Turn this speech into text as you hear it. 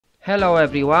Hello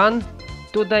everyone!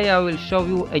 Today I will show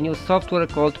you a new software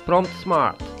called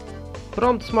Promptsmart.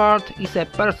 Promptsmart is a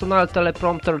personal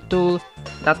teleprompter tool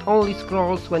that only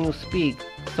scrolls when you speak,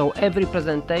 so every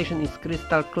presentation is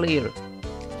crystal clear.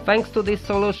 Thanks to this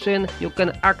solution, you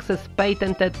can access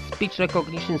patented speech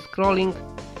recognition scrolling,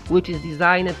 which is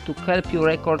designed to help you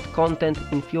record content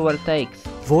in fewer takes.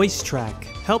 Voice Track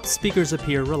helps speakers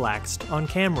appear relaxed on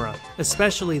camera,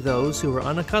 especially those who are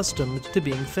unaccustomed to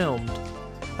being filmed.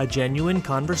 A genuine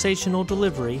conversational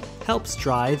delivery helps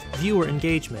drive viewer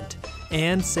engagement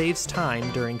and saves time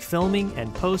during filming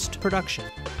and post-production.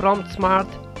 Promptsmart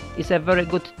is a very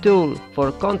good tool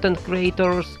for content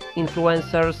creators,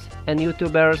 influencers and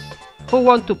YouTubers who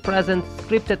want to present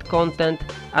scripted content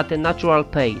at a natural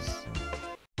pace.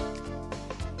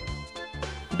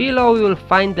 Below you will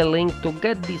find the link to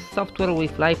get this software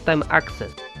with lifetime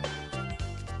access.